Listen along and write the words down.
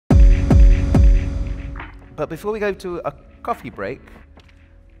But before we go to a coffee break,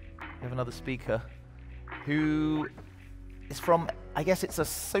 we have another speaker who is from, I guess it's a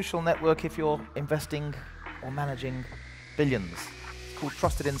social network if you're investing or managing billions. It's called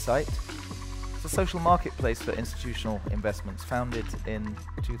Trusted Insight. It's a social marketplace for institutional investments, founded in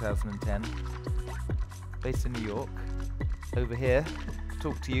 2010, based in New York. Over here to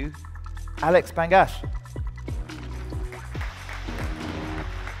talk to you, Alex Bangash.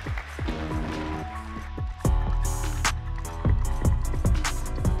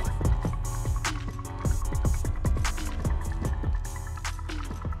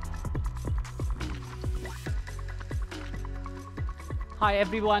 Hi,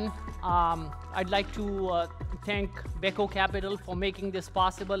 everyone. I'd like to thank Beko Capital for making this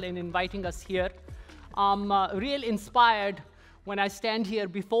possible and inviting us here. I'm real inspired when I stand here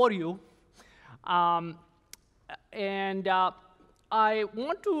before you. I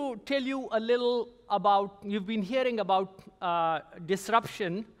want to tell you a little about, you've been hearing about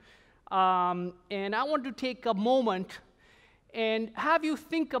disruption, and I want to take a moment and have you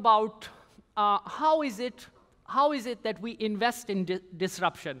think about how is it that we invest in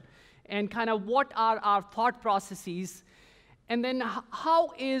disruption, and kind of what are our thought processes, and then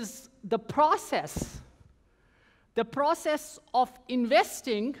how is the process of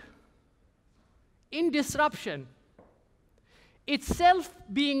investing in disruption itself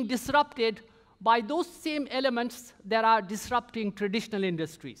being disrupted by those same elements that are disrupting traditional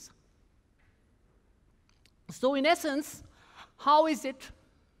industries. So in essence, how is it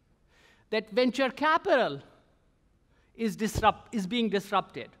that venture capital is being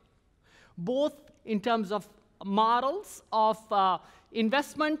disrupted, both in terms of models of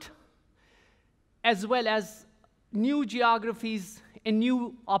investment as well as new geographies and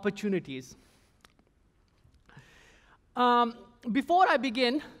new opportunities. Before I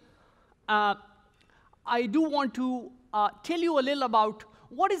begin, I do want to tell you a little about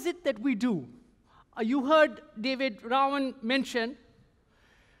what is it that we do. You heard David Rowan mention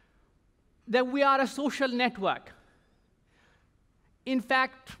that we are a social network. In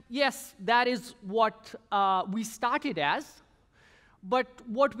fact, yes, that is what we started as. But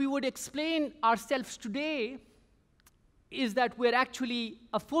what we would explain ourselves today is that we're actually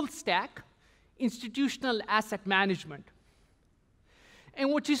a full stack institutional asset management.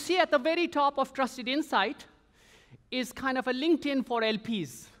 And what you see at the very top of Trusted Insight is kind of a LinkedIn for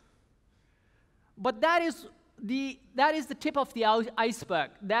LPs. But that is the tip of the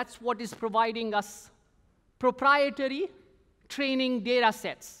iceberg. That's what is providing us proprietary training data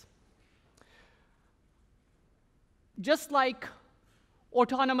sets. Just like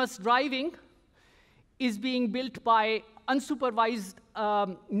autonomous driving is being built by unsupervised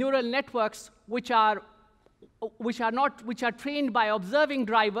neural networks, which are trained by observing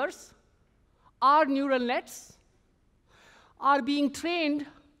drivers, our neural nets are being trained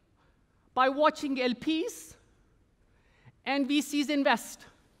by watching LPs and VCs invest.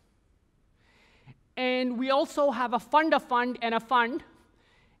 And we also have a fund, and a fund,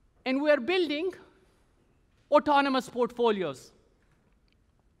 and we're building autonomous portfolios.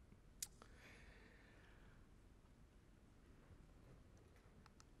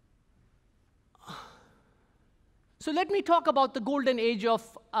 So let me talk about the golden age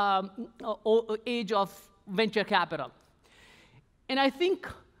of venture capital. And I think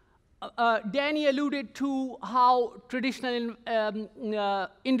Danny alluded to how traditional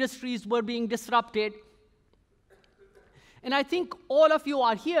industries were being disrupted. And I think all of you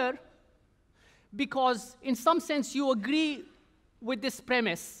are here because, in some sense, you agree with this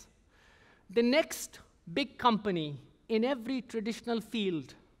premise. The next big company in every traditional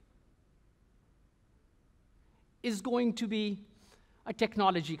field is going to be a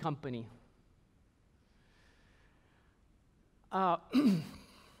technology company.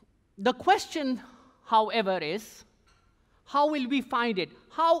 The question, however, is how will we find it?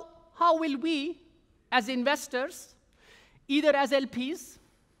 How will we, as investors, either as LPs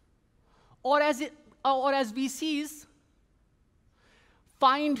or as VCs,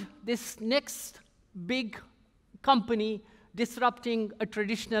 find this next big company disrupting a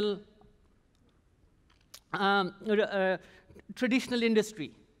traditional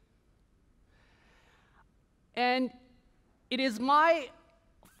industry? And it is my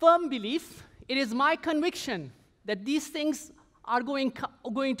firm belief, it is my conviction that these things are going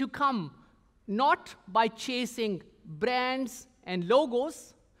to come not by chasing brands and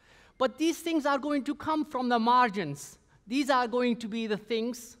logos, but these things are going to come from the margins. These are going to be the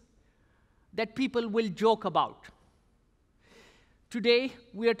things that people will joke about. Today,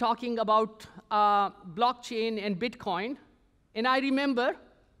 we are talking about blockchain and Bitcoin. And I remember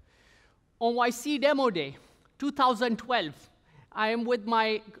OYC Demo Day, 2012. I am with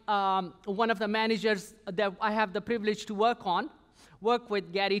my, one of the managers that I have the privilege to work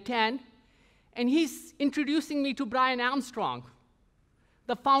with, Gary Tan, and he's introducing me to Brian Armstrong,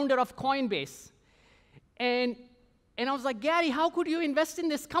 the founder of Coinbase. And I was like, Gary, how could you invest in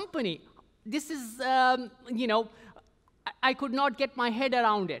this company? This is, you know, I could not get my head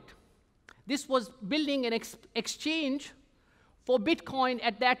around it. This was building an exchange for Bitcoin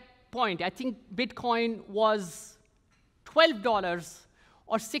at that point. I think Bitcoin was $12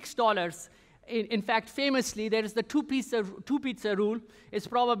 or $6. In fact, famously, there is the two pizza rule. It's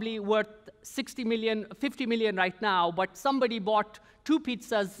probably worth 60 million, 50 million right now, but somebody bought 2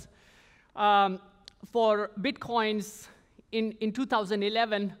 pizzas for Bitcoins in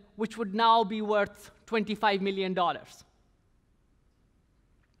 2011, which would now be worth $25 million.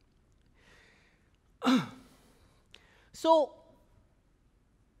 So,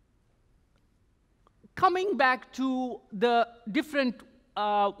 coming back to the different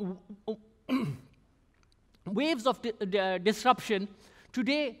waves of disruption,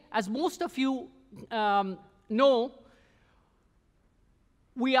 today, as most of you know,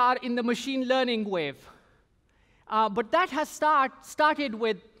 we are in the machine learning wave. But that has started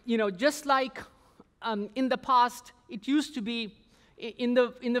with, you know, just like in the past, it used to be in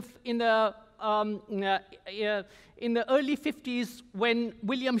the early 50s when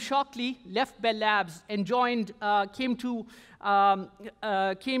William Shockley left Bell Labs and came to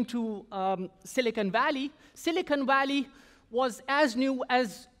Silicon Valley. Silicon Valley was as new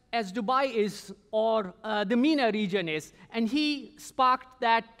as Dubai is or the MENA region is, and he sparked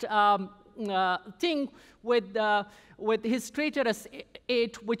that thing with his traitorous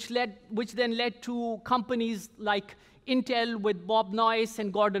 8, which then led to companies like Intel with Bob Noyce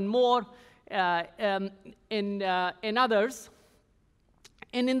and Gordon Moore and others.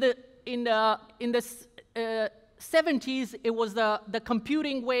 And in the 70s, it was the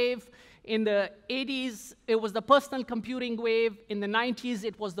computing wave. In the 80s, it was the personal computing wave. In the 90s,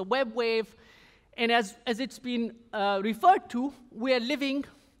 it was the web wave. And as it's been referred to, we are living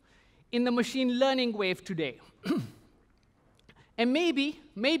in the machine learning wave today. And maybe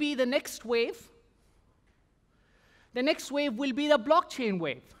the next wave will be the blockchain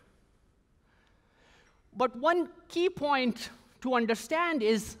wave. But one key point to understand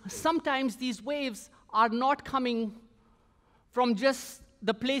is sometimes these waves are not coming from just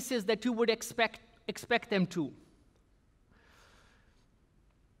the places that you would expect them to.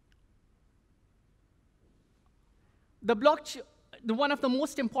 One of the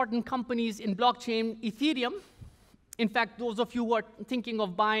most important companies in blockchain, Ethereum, in fact, those of you who are thinking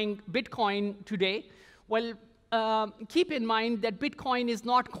of buying Bitcoin today, well, keep in mind that Bitcoin is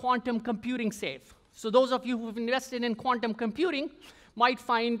not quantum computing safe. So those of you who've invested in quantum computing might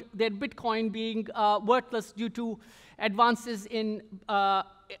find their Bitcoin being worthless due to advances in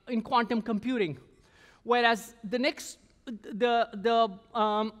quantum computing. Whereas the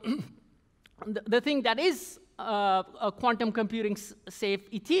thing that is quantum computing safe,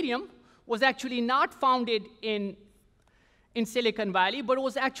 Ethereum, was actually not founded in Silicon Valley, but it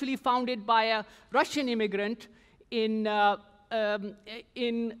was actually founded by a Russian immigrant in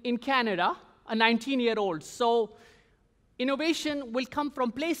Canada, a 19-year-old. So innovation will come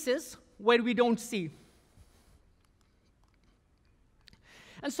from places where we don't see.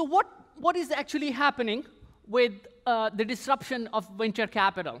 And so what is actually happening with the disruption of venture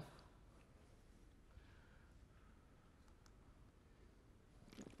capital?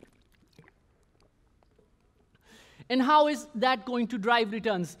 And how is that going to drive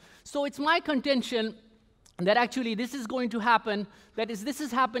returns? So it's my contention that actually this is going to happen, that is, this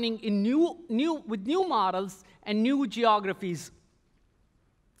is happening in with new models and new geographies.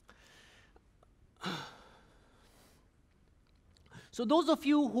 So those of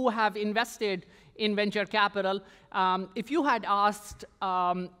you who have invested in venture capital, if you had asked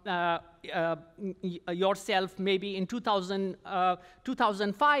yourself maybe in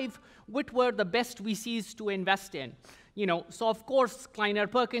 2005, what were the best VCs to invest in? You know, so of course, Kleiner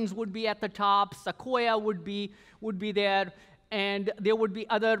Perkins would be at the top, Sequoia would be there, and there would be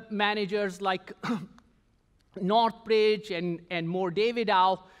other managers like Northbridge and more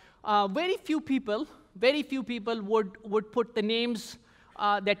Davidow. Very few people would put the names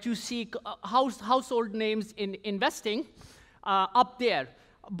that you see, household names in investing, up there.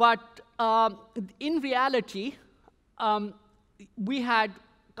 But in reality, we had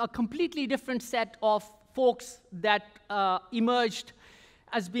a completely different set of folks that emerged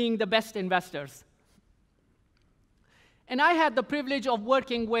as being the best investors. And I had the privilege of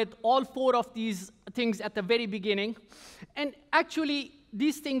working with all 4 of these things at the very beginning. And actually,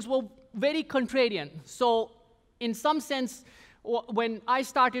 these things were very contrarian. So in some sense, when I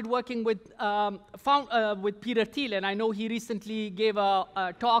started working with Peter Thiel, and I know he recently gave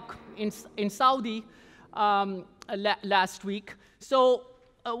a talk in Saudi last week. So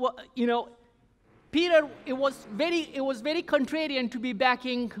you know, Peter, it was very contrarian to be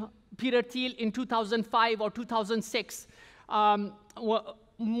backing Peter Thiel in 2005 or 2006.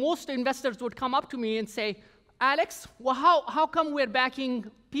 Most investors would come up to me and say, Alex, well, how come we're backing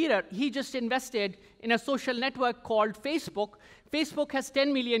Peter? He just invested in a social network called Facebook. Facebook has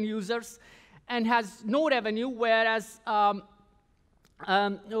 10 million users and has no revenue, whereas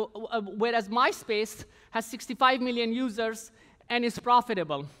MySpace has 65 million users and is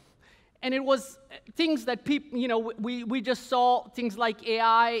profitable. And it was things that people, you know, we just saw things like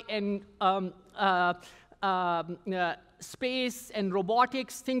AI and space and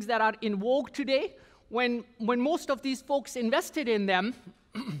robotics, things that are in vogue today. When most of these folks invested in them,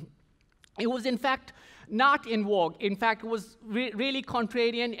 it was in fact not in vogue. In fact, it was really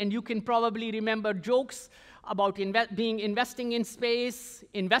contrarian, and you can probably remember jokes about investing in space,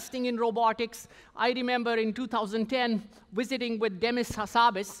 investing in robotics. I remember in 2010 visiting with Demis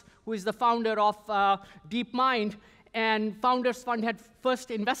Hassabis, who is the founder of DeepMind, and Founders Fund had first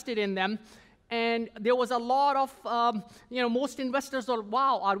invested in them. And there was a lot of, you know, most investors are,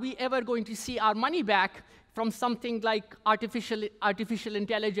 wow, are we ever going to see our money back from something like artificial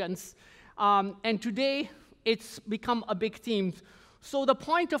intelligence? And today, it's become a big theme. So the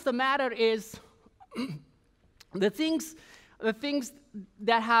point of the matter is, the things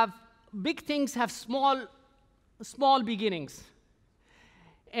that have big things have small beginnings,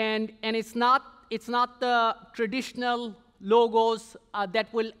 and it's not the traditional logos that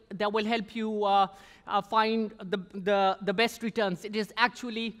will help you find the best returns. It is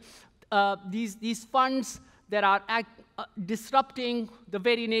actually these funds that are disrupting the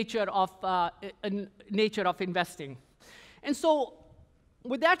very nature of investing. And so,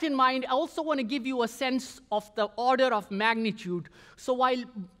 with that in mind, I also want to give you a sense of the order of magnitude. So while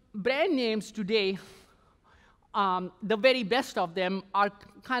brand names today, the very best of them, are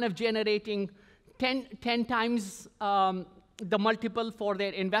kind of generating 10 times the multiple for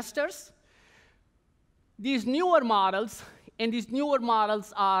their investors, these newer models, and these newer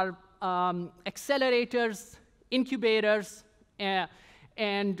models are accelerators, incubators, and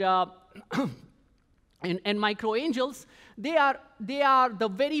micro angels. They are the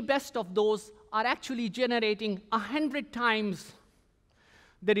very best of those are actually generating 100 times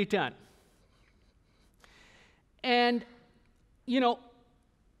the return. And you know,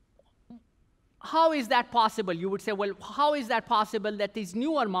 how is that possible? You would say, well, how is that possible that these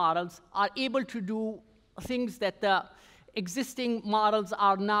newer models are able to do things that the existing models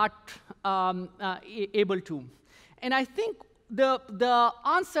are not able to? And I think the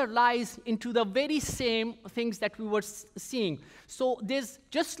answer lies into the very same things that we were seeing. So there's,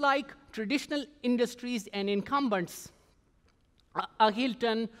 just like traditional industries and incumbents, a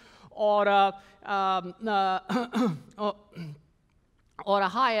Hilton or a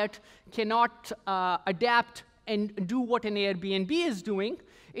Hyatt cannot adapt and do what an Airbnb is doing.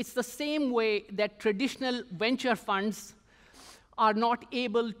 It's the same way that traditional venture funds are not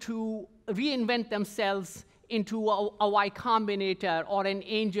able to reinvent themselves into a Y Combinator or an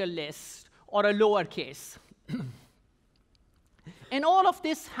AngelList or a lowercase. And all of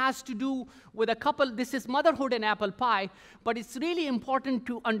this has to do with a couple, this is motherhood and apple pie, but it's really important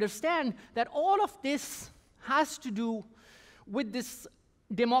to understand that all of this has to do with this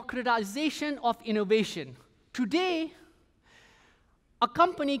democratization of innovation. Today, a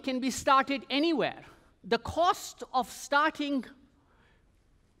company can be started anywhere. The cost of starting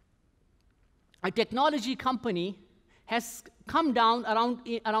a technology company has come down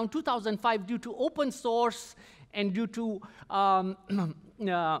around 2005 due to open source and due to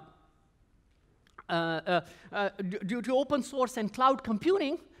open source and cloud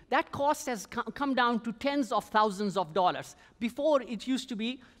computing. That cost has come down to tens of thousands of dollars. Before, it used to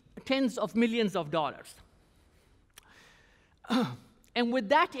be tens of millions of dollars. And with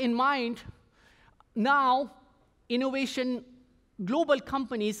that in mind, now innovation, global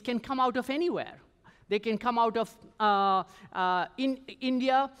companies can come out of anywhere. They can come out of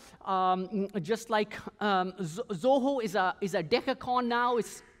India, just like Zoho is a decacorn now.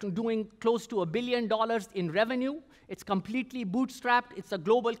 It's doing close to $1 billion in revenue. It's completely bootstrapped. It's a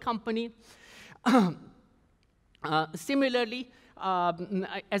global company. Similarly,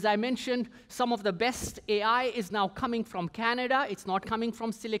 as I mentioned, some of the best AI is now coming from Canada. It's not coming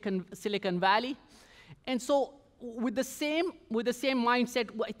from Silicon Valley. And so with the same mindset,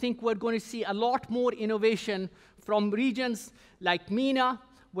 I think we're going to see a lot more innovation from regions like MENA,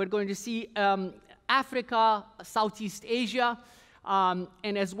 We're going to see Africa, Southeast Asia, and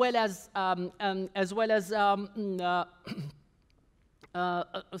as well as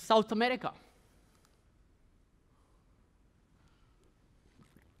South America.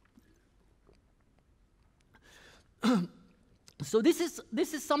 So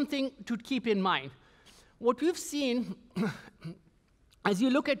this is something to keep in mind. What we've seen, as you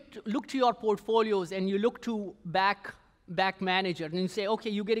look to your portfolios and you look to back manager, and you say, okay,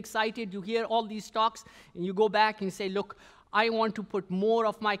 you get excited, you hear all these talks, and you go back and you say, look, I want to put more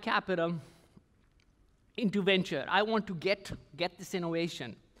of my capital into venture. I want to get this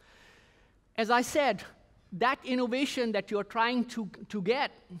innovation. As I said, that innovation that you're trying to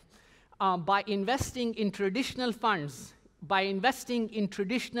get by investing in traditional funds, by investing in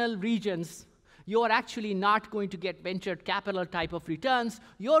traditional regions, you're actually not going to get venture capital type of returns.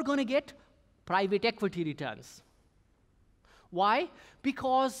 You're going to get private equity returns. Why?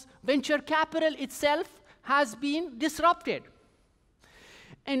 Because venture capital itself has been disrupted.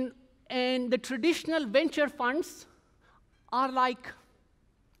 And the traditional venture funds are like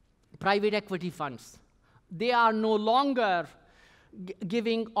private equity funds. They are no longer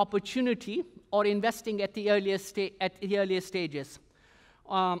giving opportunity or investing at the earliest stages.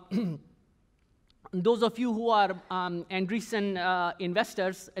 Those of you who are Andreessen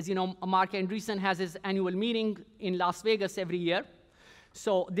investors, as you know, Mark Andreessen has his annual meeting in Las Vegas every year.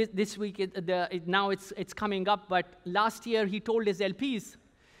 So this week, now it's coming up, but last year he told his LPs,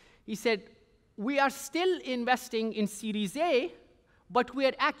 he said, we are still investing in Series A, but we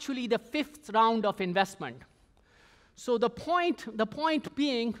are actually the 5th round of investment. So the point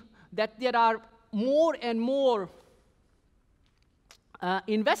being that there are more and more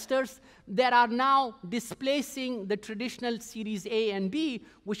investors that are now displacing the traditional Series A and B,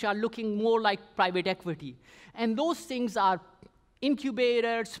 which are looking more like private equity. And those things are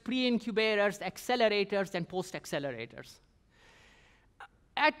incubators, pre-incubators, accelerators, and post-accelerators.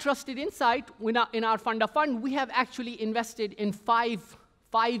 At Trusted Insight, in our fund of fund, we have actually invested in five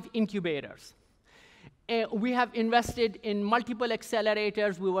incubators. We have invested in multiple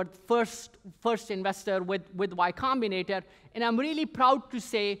accelerators. We were first investor with Y Combinator, and I'm really proud to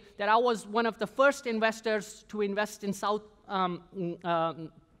say that I was one of the first investors to invest in South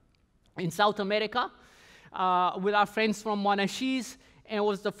America with our friends from Monashis, and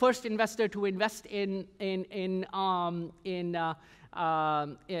was the first investor to invest in India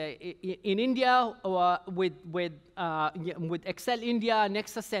with Excel India,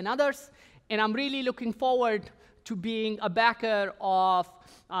 Nexus, and others. And I'm really looking forward to being a backer of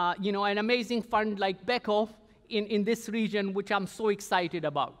an amazing fund like Beko in this region, which I'm so excited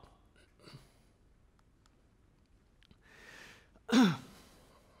about.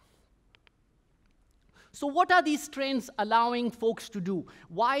 So what are these trends allowing folks to do?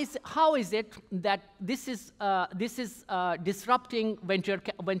 How is it that this is disrupting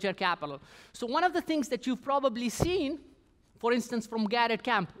venture capital? So one of the things that you've probably seen, for instance, from Garrett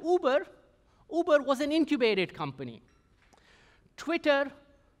Camp, Uber was an incubated company. Twitter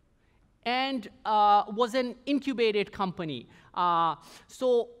was an incubated company.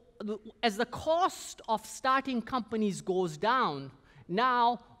 So as the cost of starting companies goes down,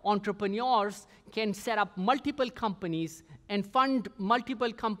 now entrepreneurs can set up multiple companies and fund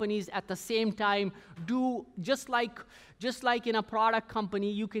multiple companies at the same time. Do just like in a product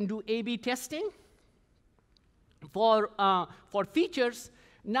company, you can do A/B testing for features.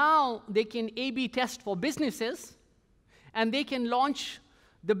 Now they can A/B test for businesses, and they can launch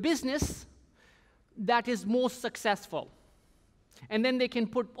the business that is most successful. And then they can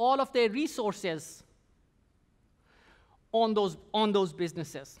put all of their resources on those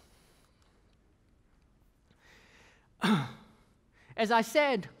businesses. As I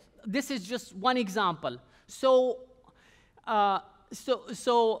said, this is just one example. So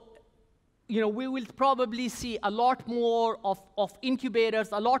we will probably see a lot more of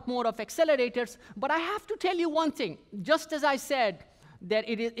incubators, a lot more of accelerators. But I have to tell you one thing. Just as I said that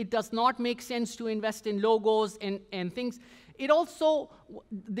it does not make sense to invest in logos and things, it also,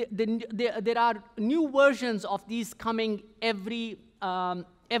 there are new versions of these coming every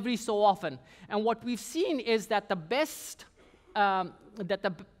so often. And what we've seen is that the best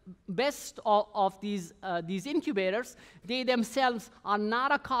of these incubators, they themselves are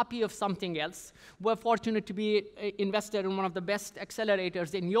not a copy of something else. We're fortunate to be invested in one of the best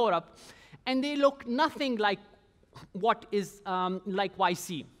accelerators in Europe, and they look nothing like what is like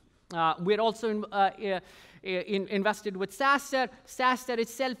YC. We're also invested with SaaStr. SaaStr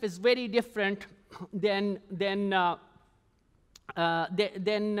itself is very different than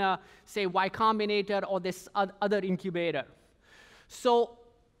say Y Combinator or this other incubator. So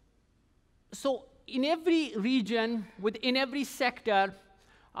so in every region, within every sector,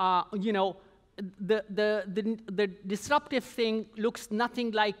 you know, the disruptive thing looks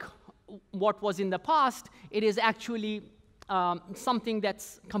nothing like what was in the past. It is actually something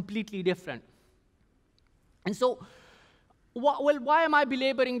that's completely different. And so, well, why am I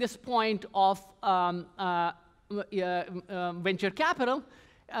belaboring this point of venture capital?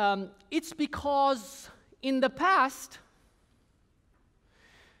 It's because in the past,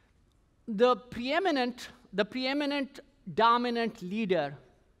 the preeminent dominant leader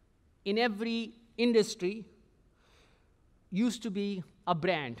in every industry used to be a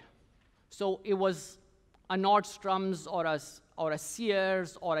brand. So it was a Nordstrom's or a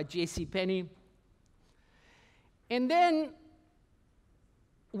Sears or a JCPenney. And then,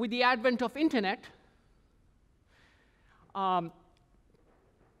 with the advent of internet,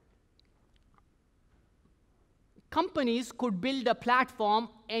 companies could build a platform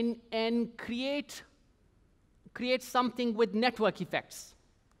and create something with network effects.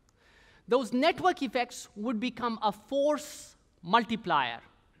 Those network effects would become a force multiplier.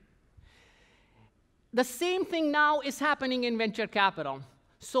 The same thing now is happening in venture capital.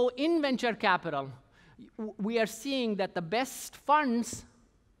 So in venture capital, we are seeing that the best funds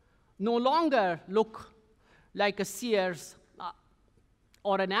no longer look like a Sears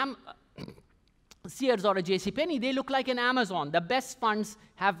or a JCPenney. They look like an Amazon. The best funds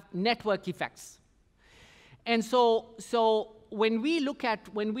have network effects. And so when we look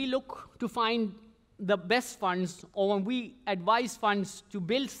to find the best funds, or when we advise funds to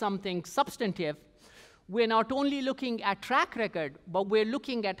build something substantive, we're not only looking at track record, but we're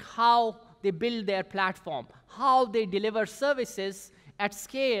looking at how they build their platform, how they deliver services at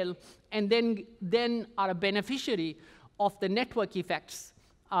scale, and then are a beneficiary of the network effects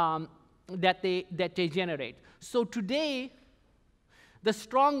that they generate. So today, the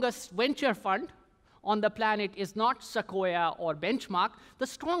strongest venture fund on the planet is not Sequoia or Benchmark. The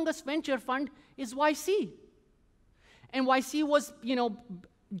strongest venture fund is YC. And YC was, you know,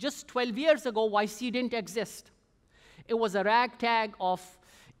 just 12 years ago, YC didn't exist. It was a ragtag of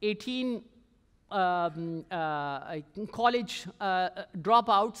 18 college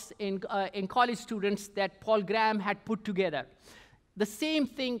dropouts in college students that Paul Graham had put together. The same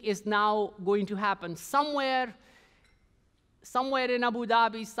thing is now going to happen somewhere in Abu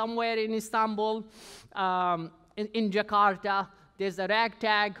Dhabi, somewhere in Istanbul, in Jakarta. There's a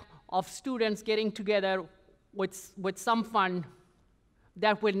ragtag of students getting together with some fund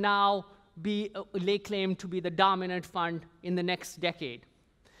that will now lay claim to be the dominant fund in the next decade.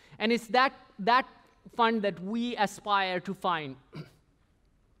 And it's that fund that we aspire to find.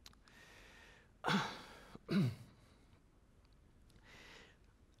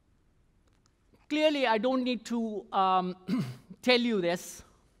 Clearly, I don't need to tell you this,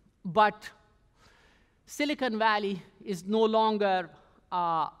 but Silicon Valley is no longer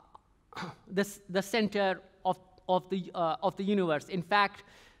the center of the universe. In fact,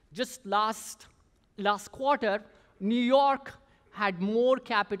 just last quarter, New York had more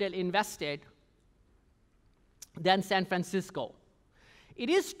capital invested than San Francisco. It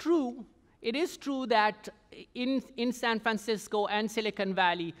is true that in San Francisco and Silicon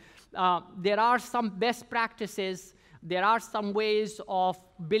Valley, there are some best practices. There are some ways of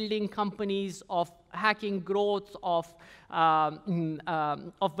building companies, of hacking growth, of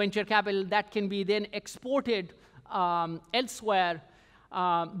venture capital that can be then exported elsewhere.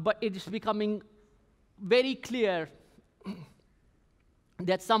 But it is becoming very clear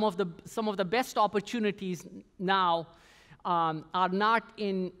that some of the best opportunities now are not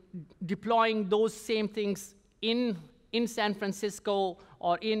in deploying those same things in San Francisco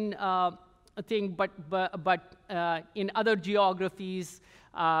or in but in other geographies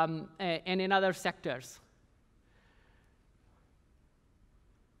and in other sectors.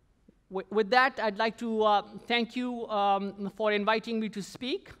 With that, I'd like to thank you for inviting me to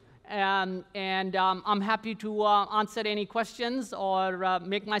speak. And I'm happy to answer any questions or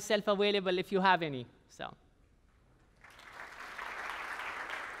make myself available if you have any. So.